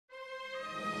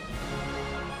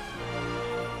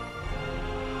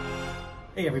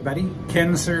Hey everybody,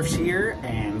 Kensurfs here,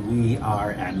 and we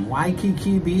are at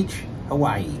Waikiki Beach,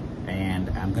 Hawaii, and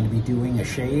I'm going to be doing a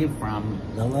shave from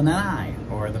the lanai,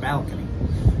 or the balcony,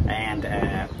 and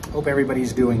hope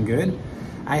everybody's doing good.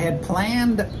 I had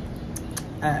planned,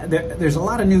 there's a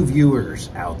lot of new viewers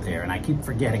out there, and I keep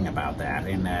forgetting about that,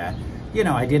 and you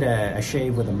know, I did a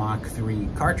shave with a Mach 3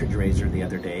 cartridge razor the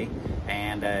other day,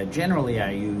 and generally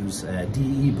I use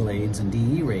DE blades and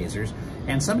DE razors,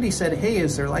 and somebody said, hey,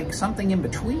 is there like something in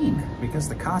between? Because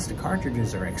the cost of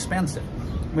cartridges are expensive.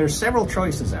 There's several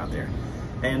choices out there,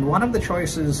 and one of the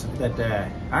choices that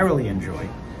I really enjoy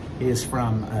is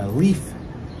from Leaf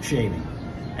Shaving,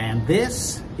 and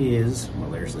this is,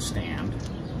 well, there's the stand.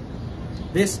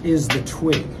 This is the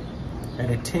twig,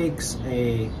 and it takes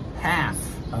a half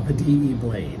of a DE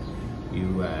blade.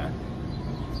 You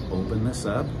open this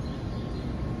up,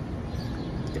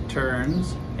 it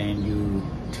turns, and you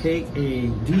take a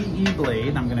DE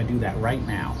blade. I'm gonna do that right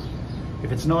now.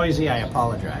 If it's noisy, I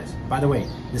apologize. By the way,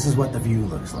 this is what the view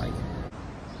looks like.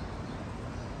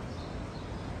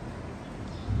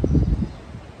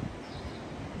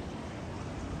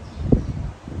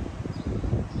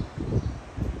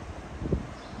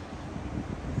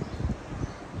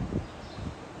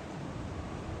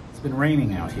 It's been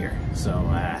raining out here, so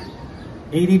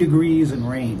 80 degrees and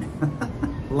rain,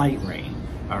 light rain.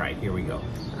 All right, here we go.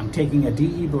 I'm taking a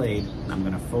DE blade, and I'm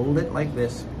gonna fold it like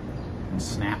this and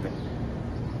snap it.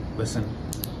 Listen,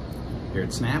 hear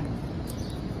it snap?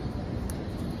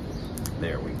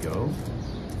 There we go.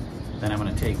 Then I'm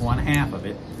gonna take one half of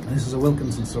it, and this is a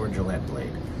Wilkinson sword Gillette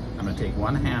blade. I'm gonna take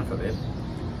one half of it,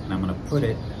 and I'm gonna put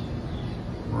it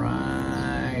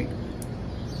right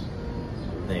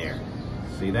there.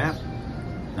 See that?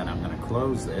 Then I'm gonna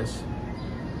close this,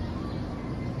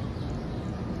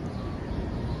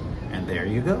 and there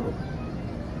you go.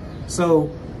 So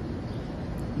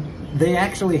they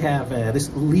actually have this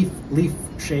Leaf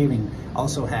Shaving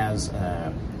also has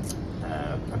a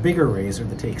bigger razor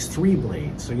that takes 3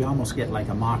 blades, so you almost get like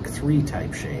a Mach 3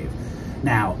 type shave.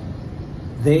 Now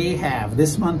they have,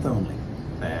 this month only,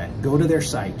 go to their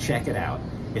site, check it out.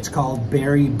 It's called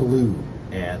BerryBlue.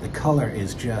 The color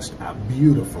is just a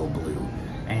beautiful blue,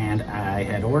 and I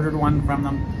had ordered one from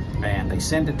them, and they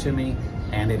sent it to me,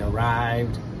 and it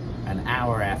arrived an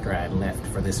hour after I had left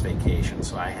for this vacation,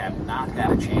 so I have not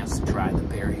had a chance to try the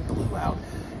BerryBlue out.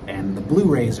 And the blue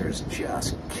razor is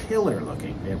just killer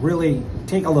looking. It really,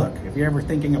 take a look. If you're ever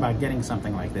thinking about getting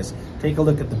something like this, take a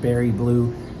look at the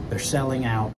BerryBlue. They're selling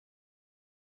out.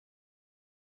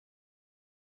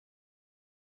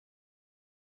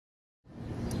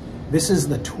 This is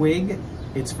the twig.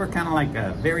 It's for kind of like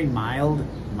a very mild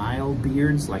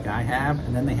beards like I have,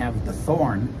 and then they have the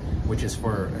Thorn, which is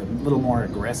for a little more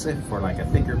aggressive, for like a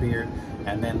thicker beard,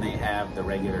 and then they have the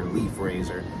regular Leaf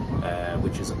Razor,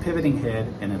 which is a pivoting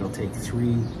head, and it'll take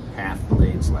 3 half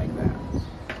blades like that.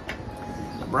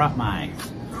 I brought my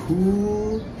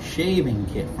cool shaving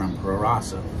kit from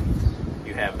Proraso.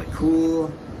 You have the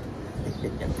cool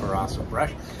Proraso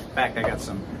brush. In fact, I got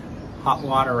some hot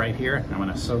water right here. I'm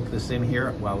gonna soak this in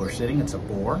here while we're sitting. It's a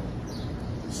bore.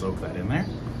 Soak that in there.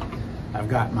 I've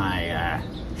got my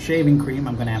shaving cream.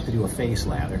 I'm gonna have to do a face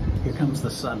lather. Here comes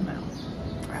the sun now.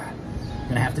 I'm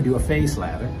gonna have to do a face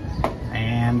lather.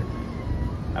 And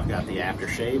I've got the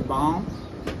aftershave balm.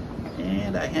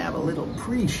 And I have a little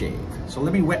pre-shave. So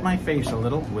let me wet my face a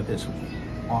little with this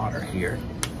water here.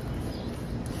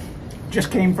 Just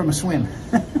came from a swim.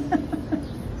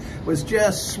 Was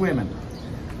just swimming.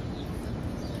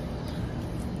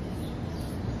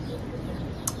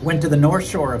 Went to the North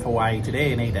Shore of Hawaii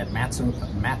today and ate at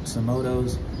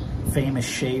Matsumoto's famous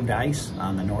shaved ice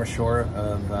on the North Shore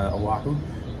of Oahu.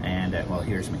 And, well,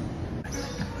 here's me.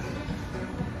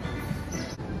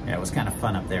 Yeah, it was kind of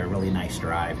fun up there, really nice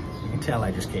drive. You can tell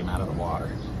I just came out of the water.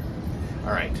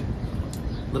 All right,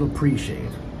 little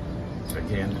pre-shave.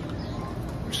 Again,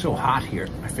 it's so hot here.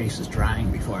 My face is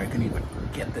drying before I can even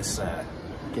get this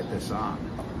on.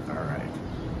 All right.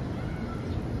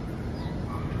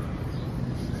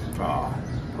 Oh,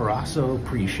 Proraso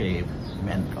pre-shave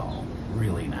menthol,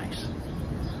 really nice.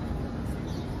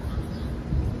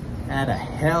 Had a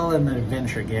hell of an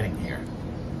adventure getting here.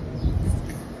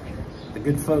 The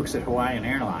good folks at Hawaiian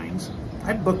Airlines,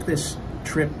 I booked this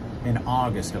trip in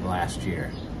August of last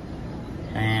year,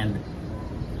 and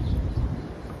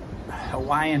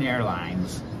Hawaiian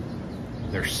Airlines,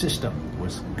 their system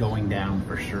was going down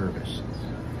for service.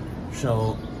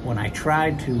 So when I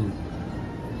tried to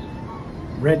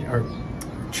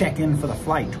check in for the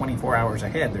flight 24 hours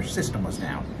ahead, their system was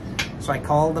down. So I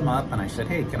called them up and I said,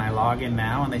 hey, can I log in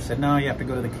now? And they said, no, you have to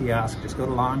go to the kiosk. Just go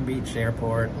to Long Beach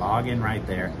Airport, log in right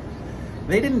there.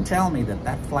 They didn't tell me that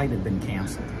that flight had been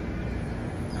canceled.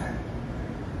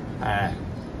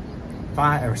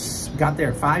 Got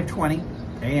there at 5:20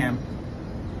 a.m.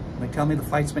 They tell me the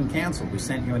flight's been canceled. We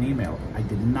sent you an email. I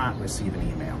did not receive an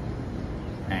email.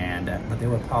 And but they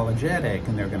were apologetic,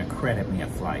 and they're going to credit me a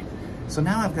flight. So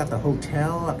now I've got the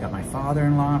hotel, I've got my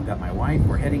father-in-law, I've got my wife.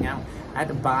 We're heading out. I had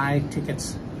to buy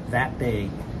tickets that day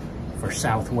for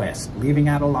Southwest, leaving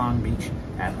out of Long Beach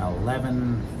at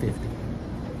 11:50.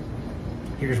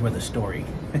 Here's where the story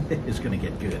is going to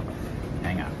get good.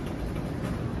 Hang on.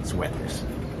 Let's wet this.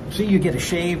 See, you get a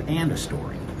shave and a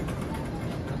story.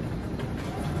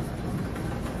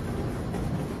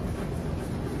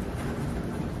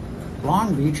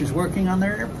 Long Beach is working on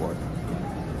their airport.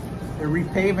 They're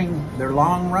repaving their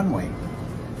long runway.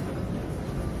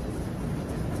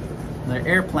 Their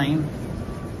airplane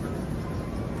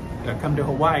that come to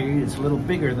Hawaii is a little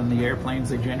bigger than the airplanes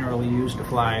they generally use to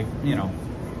fly, you know,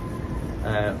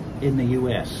 in the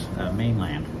U.S.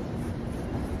 Mainland.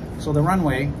 So the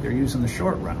runway, they're using the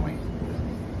short runway.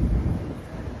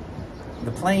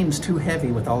 The plane's too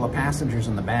heavy with all the passengers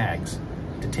and the bags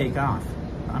to take off.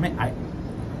 I mean, I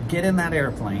get in that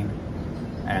airplane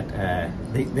at,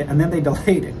 and then they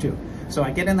delayed it too. So I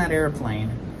get in that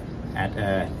airplane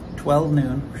at 12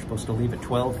 noon. We're supposed to leave at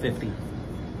 12:50.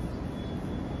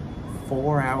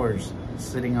 4 hours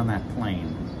sitting on that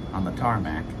plane on the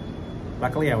tarmac.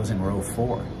 Luckily I was in row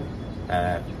 4.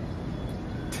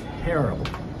 Terrible.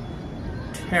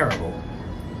 Terrible.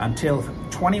 Until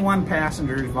 21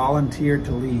 passengers volunteered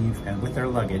to leave and with their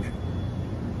luggage,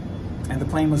 and the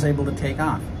plane was able to take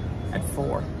off at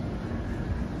 4.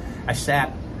 I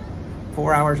sat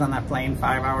 4 hours on that plane,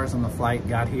 5 hours on the flight,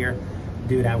 got here.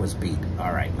 Dude, I was beat.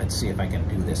 All right, let's see if I can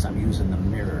do this. I'm using the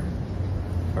mirror,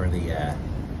 or the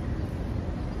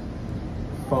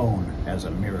phone as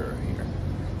a mirror here.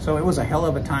 So it was a hell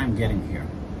of a time getting here.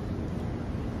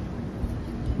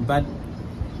 But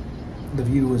the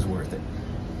view was worth it.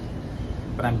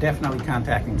 But I'm definitely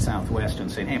contacting Southwest and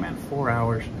saying, hey man, 4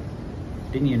 hours.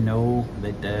 Didn't you know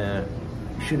that,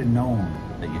 you should have known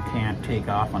that you can't take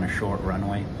off on a short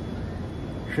runway?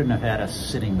 Shouldn't have had us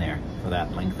sitting there for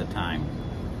that length of time.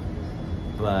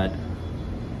 But,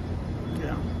 you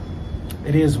know,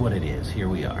 it is what it is. Here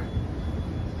we are.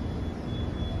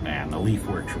 Man, the Leaf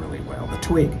works really well. The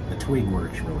twig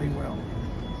works really well.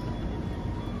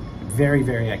 Very,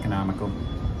 very economical.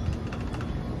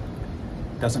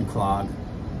 Doesn't clog.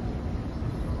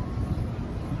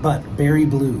 But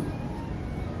BerryBlue.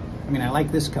 I mean, I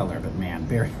like this color, but man,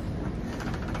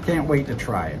 can't wait to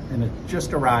try it. And it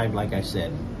just arrived, like I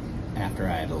said, after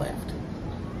I had left.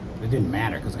 It didn't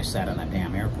matter because I sat on that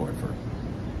damn airport for,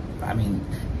 I mean,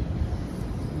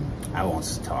 I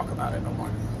won't talk about it no more.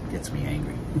 It gets me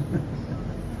angry.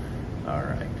 All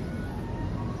right.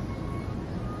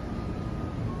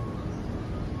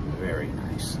 Very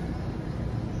nice.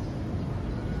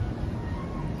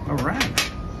 All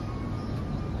right.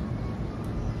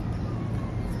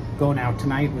 Going out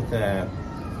tonight with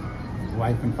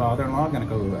wife and father-in-law. Gonna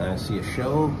go see a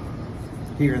show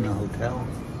here in the hotel.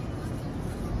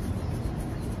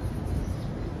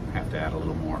 Have to add a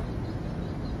little more.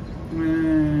 A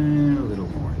little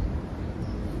more.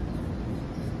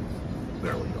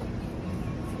 There we go.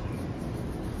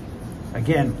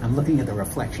 Again, I'm looking at the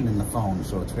reflection in the phone,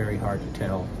 so it's very hard to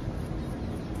tell.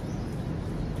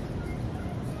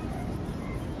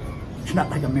 It's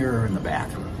not like a mirror in the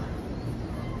bathroom.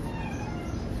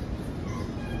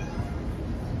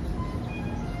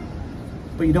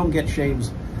 But you don't get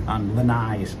shaves on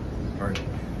lanais or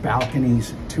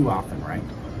balconies too often, right?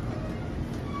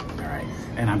 All right,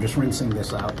 and I'm just rinsing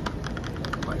this out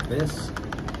like this.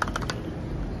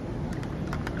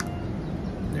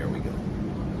 There we go.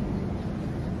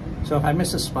 So if I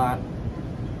miss a spot,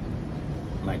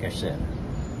 like I said,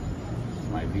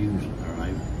 my views or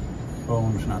my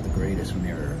phone's not the greatest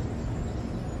mirror.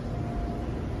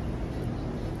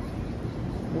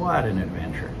 What an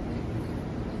adventure.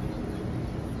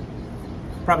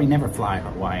 Probably never fly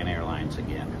Hawaiian Airlines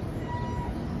again.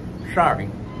 Sorry,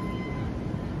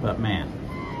 but man,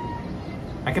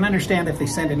 I can understand if they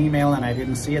sent an email and I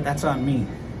didn't see it, that's on me.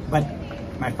 But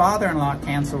my father-in-law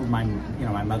canceled my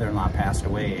mother-in-law passed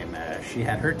away, and she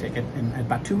had her ticket, and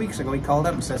about 2 weeks ago he called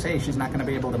up and says, hey, she's not going to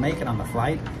be able to make it on the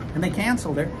flight, and they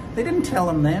canceled her. They didn't tell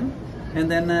him then,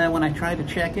 and then when I tried to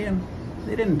check in,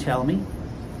 they didn't tell me.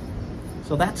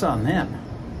 So that's on them.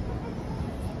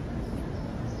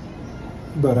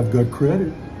 But I've got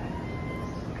credit.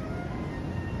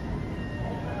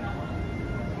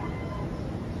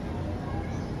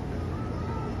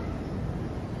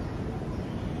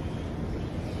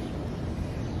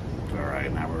 All right.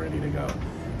 right, now we're ready to go.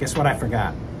 Guess what I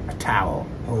forgot? A towel.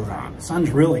 Hold on. The sun's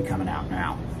really coming out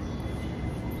now.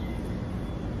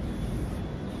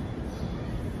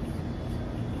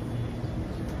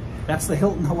 That's the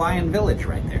Hilton Hawaiian Village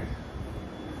right there,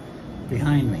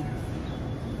 behind me.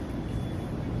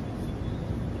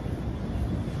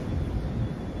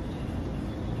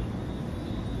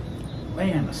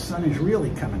 Man, the sun is really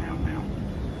coming out now.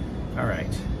 All right.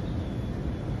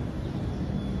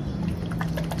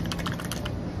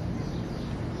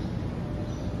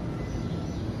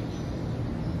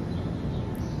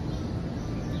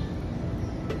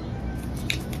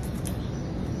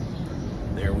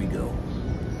 There we go.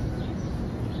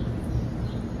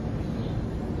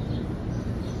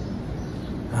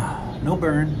 No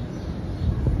burn.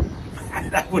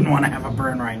 I wouldn't want to have a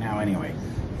burn right now anyway.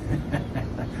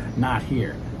 Not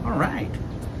here. All right.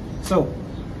 So,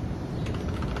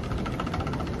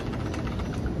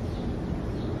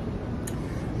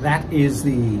 that is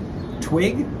the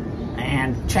twig,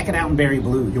 and check it out in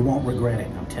BerryBlue. You won't regret it.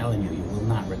 I'm telling you, you will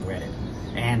not regret it.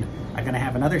 And I'm going to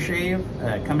have another shave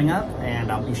coming up,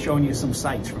 and I'll be showing you some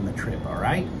sights from the trip, all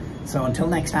right? So until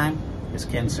next time, it's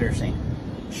Kensurfs.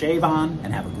 Shave on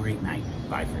and have a great night.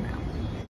 Bye for now.